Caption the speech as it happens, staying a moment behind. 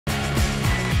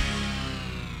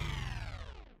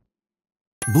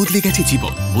বদলে গেছে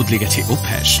জীবন, বদলে গেছে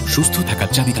অভ্যাস। সুস্থ থাকার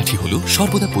চাবিকাঠি হলো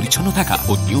সর্বদা পরিচ্ছন্ন থাকা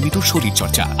ও নিয়মিত শরীর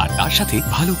চর্চা, আর তার সাথে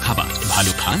ভালো খাবার।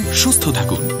 ভালো খান, সুস্থ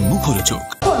থাকুন, মুখরোচক।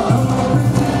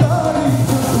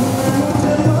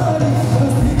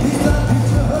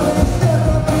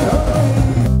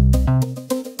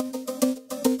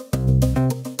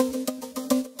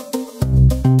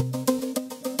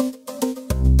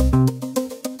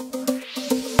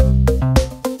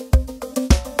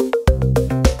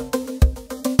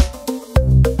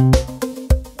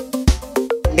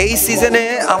 এই সিজনে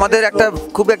আমাদের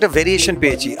খুব একটা ভেরিয়েশন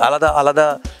পেয়েছি, আলাদা আলাদা।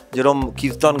 যেরকম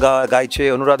কীর্তন গাইছে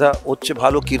অনুরাধা, হচ্ছে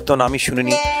ভালো কীর্তন আমি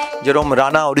শুনিনি। যেরকম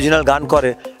রানা অরিজিনাল গান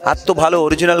করে, এত ভালো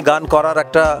অরিজিনাল গান করার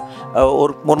একটা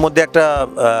ওর মধ্যে একটা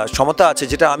ক্ষমতা আছে,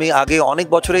 যেটা আমি আগে অনেক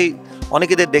বছরেই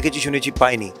অনেকেদের দেখেছি শুনেছি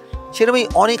পাইনি। সেরকমই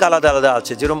অনেক আলাদা আলাদা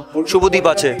আছে। যেরকম শুভদীপ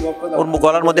আছে, ওর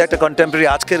গলার মধ্যে একটা কন্টেম্পোরারি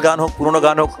আজকের গান হোক, পুরোনো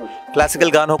গান হোক,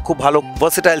 ক্লাসিক্যাল গান হোক, খুব ভালো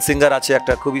ভার্সেটাইল সিঙ্গার আছে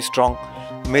একটা, খুবই স্ট্রং।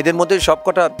 মেয়েদের মধ্যে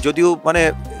সবকটা যদিও মানে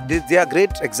দে আর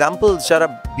গ্রেট এক্সাম্পলস, যারা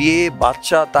বিয়ে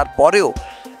বাচ্চা তারপরেও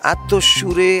এত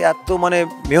সুরে, এত মানে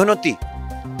মেহনতি।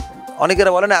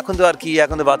 অনেকেরা বলে না এখন তো আর কি,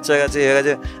 এখন তো বাচ্চা হয়ে গেছে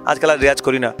আজকাল আর রেয়াজ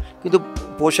করি না, কিন্তু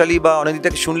পৌশালী বা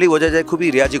অনেকদিনটাকে শুনলেই বোঝা যায় খুবই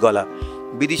রেয়াজি গলা।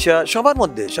 বিদিশা সবার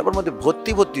মধ্যে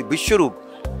ভর্তি বিশ্বরূপ,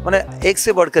 মানে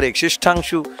এক্সে বড়কার এক,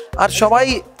 শ্রেষ্ঠাংশু, আর সবাই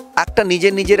একটা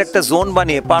নিজের একটা জোন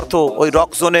বানিয়ে, পার্থ ওই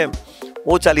রক জোনে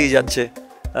ও চালিয়ে যাচ্ছে,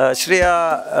 শ্রেয়া,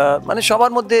 মানে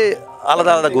সবার মধ্যে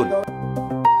আলাদা আলাদা গুণ।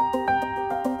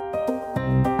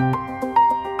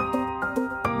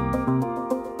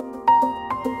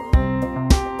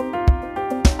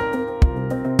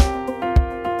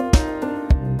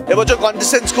 এবছর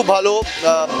কন্টেস্টেন্টস খুব ভালো,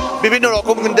 বিভিন্ন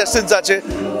রকম কন্টেস্টেন্টস আছে,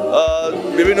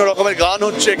 বিভিন্ন রকমের গান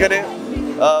হচ্ছে এখানে।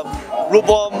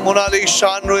 রূপম, মোনালি,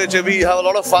 শান রয়েছে। We have a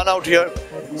lot of fun out here.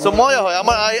 So মজা হয়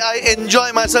আমার। I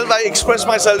enjoy myself, I express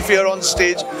myself here on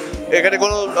stage. এখানে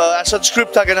কোনো অ্যাসাড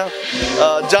স্ক্রিপ্ট থাকে না,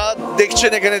 যা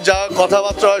দেখছেন এখানে, যা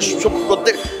কথাবার্তা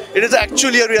প্রত্যেক, it is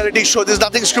actually a reality show. There's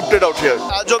nothing scripted out here.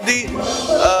 আজ অবধি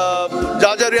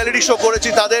যা রিয়ালিটি শো করেছি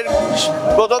তাদের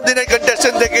প্রথম দিনের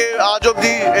কন্টেস্টেন্ট থেকে আজ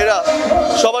অবধি এরা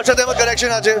সবার সাথে আমার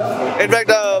কানেকশন আছে।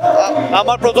 ইনফ্যাক্ট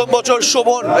আমার প্রথম বছর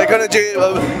শোভন এখানে যে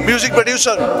মিউজিক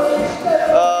প্রডিউসার,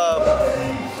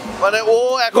 মানে ও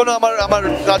এখনো আমার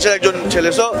কাছের একজন ছেলে।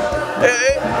 So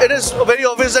it is very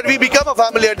obvious that we become a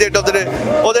family at the end of the day.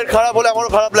 ওদের খারাপ হলে আমারও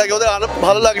খারাপ লাগে, ওদের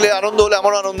ভালো লাগলে, আনন্দ হলে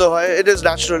আমারও আনন্দ হয়। It is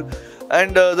natural,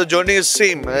 and the journey is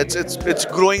same. It's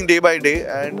growing day by day,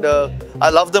 and I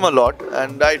love them a lot,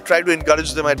 and I try to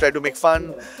encourage them. I try to make fun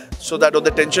so that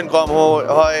the tension calm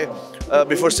hoy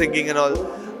before singing and all.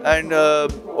 And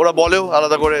ora boleo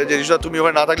alada kore je jishta tumi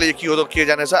okhane na thakle ki hoto ke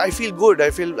jane. So I feel good.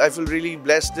 I feel really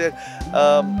blessed that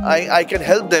I can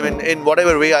help them in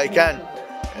whatever way I can.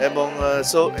 এবং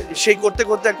so সেই করতে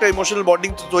করতে একটা emotional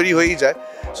bonding তো তৈরি হয়েই যায়।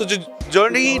 So the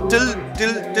journey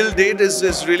till date is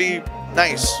really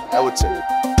nice, I would say.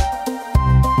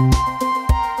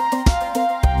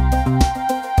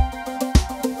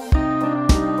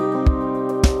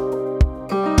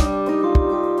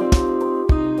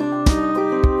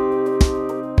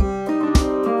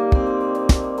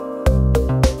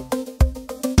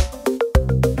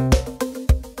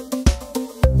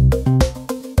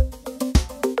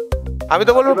 আমি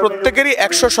তো বলবো প্রত্যেকেরই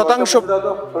 100%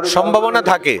 সম্ভাবনা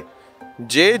থাকে,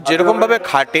 যে যেরকম ভাবে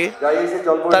খাটে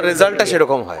তার রেজাল্টটা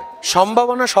সেরকম হয়।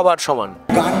 সম্ভাবনা সবার সমান।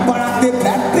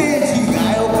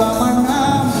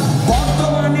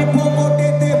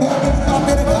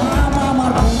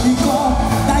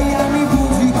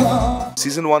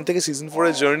 সিজন 1 থেকে সিজন 4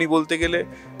 এর জার্নি বলতে গেলে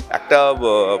একটা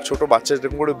ছোট বাচ্চা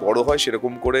যেরকম করে বড় হয়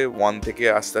সেরকম করে 1 থেকে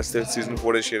আস্তে আস্তে সিজন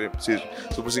 4 এ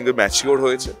সুপার সিঙ্গার ম্যাচিওর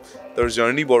হয়েছে, তার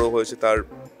জার্নি বড় হয়েছে, তার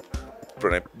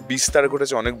মানে বিস্তার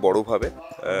ঘটেছে অনেক বড়ভাবে।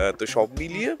 তো সব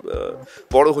মিলিয়ে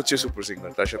বড় হচ্ছে সুপার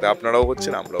সিঙ্গার, তার সাথে আপনারাও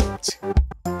হচ্ছেন, আমরাও হচ্ছি।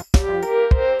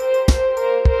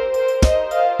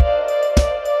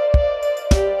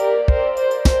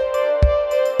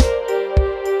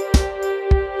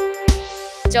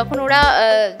 যখন ওরা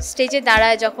স্টেজে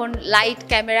দাঁড়ায়, যখন লাইট,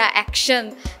 ক্যামেরা, অ্যাকশন,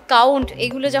 কাউন্ট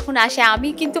এগুলো যখন আসে, আমি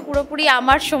কিন্তু পুরোপুরি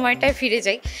আমার সময়টায় ফিরে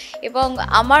যাই। এবং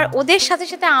আমার ওদের সাথে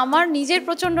সাথে আমার নিজের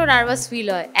প্রচণ্ড নার্ভাস ফিল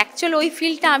হয়। অ্যাকচুয়ালি ওই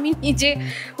ফিলটা আমি নিজে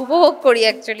উপভোগ করি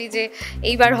অ্যাকচুয়ালি, যে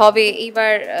এইবার হবে,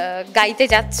 এইবার গাইতে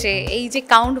যাচ্ছে, এই যে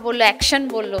কাউন্ট বললো, অ্যাকশন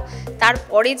বললো,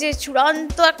 তারপরে যে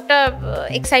চূড়ান্ত একটা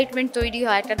এক্সাইটমেন্ট তৈরি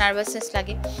হয়, একটা নার্ভাসনেস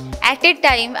লাগে। At a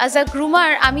time as a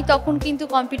groomer আমি তখন কিন্তু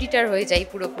কম্পিটিটর হয়ে যাই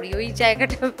পুরোপুরি। ওই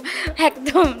জায়গাটা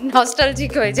একদম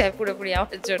নস্টালজিক হয়ে যায় পুরোপুরি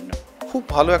আমার জন্য। খুব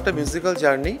ভালো একটা মিউজিক্যাল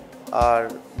জার্নি। আর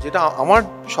যেটা আমার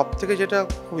সবথেকে যেটা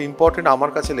খুব ইম্পর্টেন্ট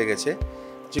আমার কাছে লেগেছে,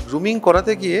 যে গ্রুমিং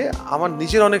করাতে গিয়ে আমার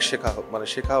নিজের অনেক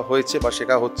শেখা হয়েছে বা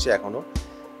শেখা হচ্ছে এখনও।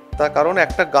 তার কারণ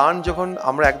একটা গান যখন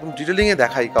আমরা একদম ডিটেলিংয়ে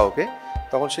দেখাই কাউকে,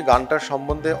 তখন সেই গানটার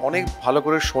সম্বন্ধে অনেক ভালো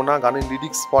করে শোনা, গানের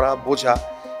লিরিক্স পড়া, বোঝা,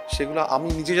 সেগুলো আমি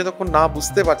নিজে যতক্ষণ না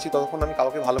বুঝতে পারছি ততক্ষণ আমি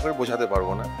কাউকে ভালো করে বোঝাতে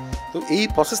পারবো না। তো এই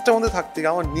প্রসেসটার মধ্যে থাকতে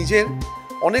গিয়ে আমার নিজের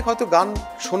অনেক হয়তো গান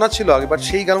শোনা ছিল আগে, বাট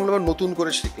সেই গানগুলো আবার নতুন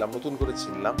করে শিখলাম, নতুন করে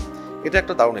চিনলাম। এটা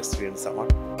একটা দারুণ এক্সপিরিয়েন্স আমার।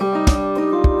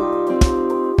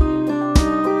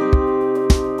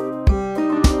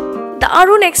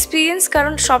 দারুণ এক্সপিরিয়েন্স,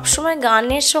 কারণ সবসময়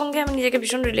গানের সঙ্গে আমি নিজেকে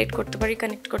ভীষণ রিলেট করতে পারি,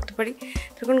 কানেক্ট করতে পারি।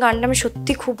 তখন গানটা আমি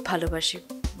সত্যি খুব ভালোবাসি,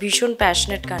 ভীষণ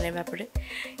প্যাশনেট গানের ব্যাপারে,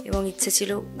 এবং ইচ্ছে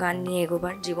ছিল গান নিয়ে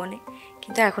এগোবার জীবনে।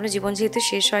 কিন্তু এখনও জীবন যেহেতু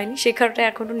শেষ হয়নি, সে কারণে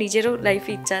এখনও নিজেরও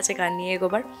লাইফে ইচ্ছা আছে গান নিয়ে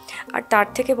এগোবার। আর তার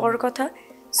থেকে বড় কথা,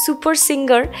 সুপার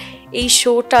সিঙ্গার এই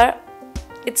শোটা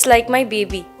ইটস লাইক মাই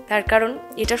বেবি। তার কারণ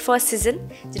এটার ফার্স্ট সিজন,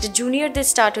 যেটা জুনিয়রদের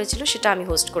স্টার্ট হয়েছিল, সেটা আমি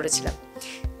হোস্ট করেছিলাম।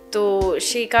 তো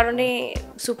সেই কারণে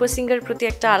সুপার সিঙ্গারের প্রতি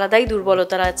একটা আলাদাই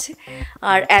দুর্বলতা আছে।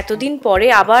 আর এতদিন পরে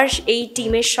আবার এই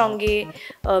টিমের সঙ্গে,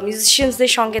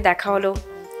 মিউজিশিয়ানসদের সঙ্গে দেখা হলো,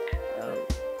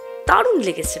 দারুণ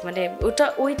লেগেছে। মানে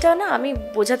ওইটা না আমি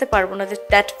বোঝাতে পারবো না,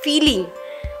 দ্যাট ফিলিং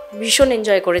ভীষণ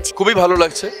এনজয় করেছি। খুবই ভালো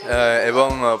লাগছে এবং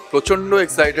প্রচণ্ড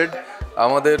এক্সাইটেড।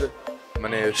 আমাদের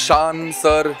মানে শান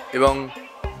স্যার এবং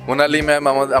মোনালি ম্যাম,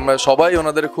 আমরা সবাই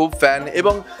ওনাদের খুব ফ্যান।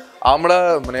 এবং আমরা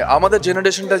মানে আমাদের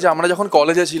জেনারেশনটা, যে আমরা যখন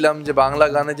কলেজে ছিলাম, যে বাংলা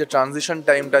গানের যে ট্রানজিশন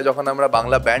টাইমটা, যখন আমরা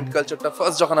বাংলা ব্যান্ড কালচারটা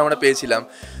ফার্স্ট যখন আমরা পেয়েছিলাম,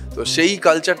 তো সেই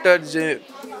কালচারটার যে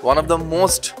one of the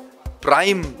most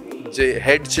prime যে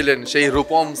হেড ছিলেন, সেই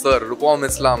রূপম স্যার, রূপম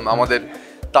ইসলাম, আমাদের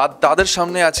তাদের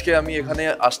সামনে আজকে আমি এখানে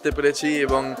আসতে পেরেছি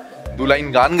এবং 2 লাইন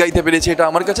গান গাইতে পেরেছি, এটা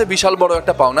আমার কাছে বিশাল বড়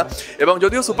একটা পাওনা। এবং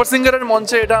যদিও সুপার সিঙ্গারের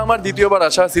মঞ্চে এটা আমার দ্বিতীয়বার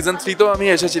আসা, সিজন 3তেও আমি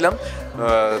এসেছিলাম,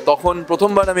 তখন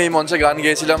প্রথমবার আমি এই মঞ্চে গান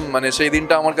গেয়েছিলাম। মানে সেই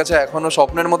দিনটা আমার কাছে এখনও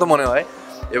স্বপ্নের মতো মনে হয়।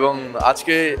 এবং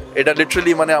আজকে এটা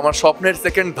লিটারালি মানে আমার স্বপ্নের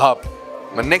সেকেন্ড ধাপ,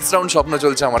 মানে নেক্সট রাউন্ড স্বপ্ন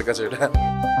চলছে আমার কাছে এটা।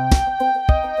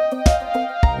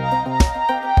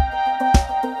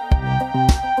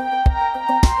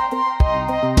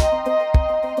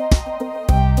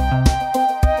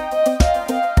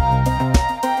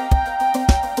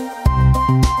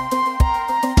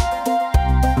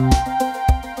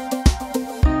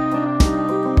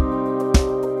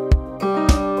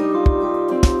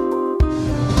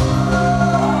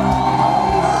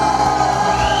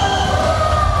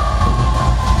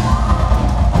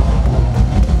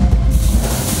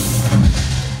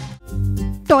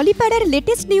 টলিপাড়ার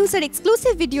লেটেস্ট নিউজ আর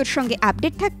এক্সক্লুসিভ ভিডিওর সঙ্গে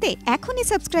আপডেট থাকতে এখনই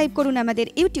সাবস্ক্রাইব করুন আমাদের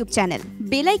ইউটিউব চ্যানেল।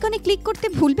 বেল আইকনে ক্লিক করতে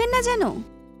ভুলবেন না যেন।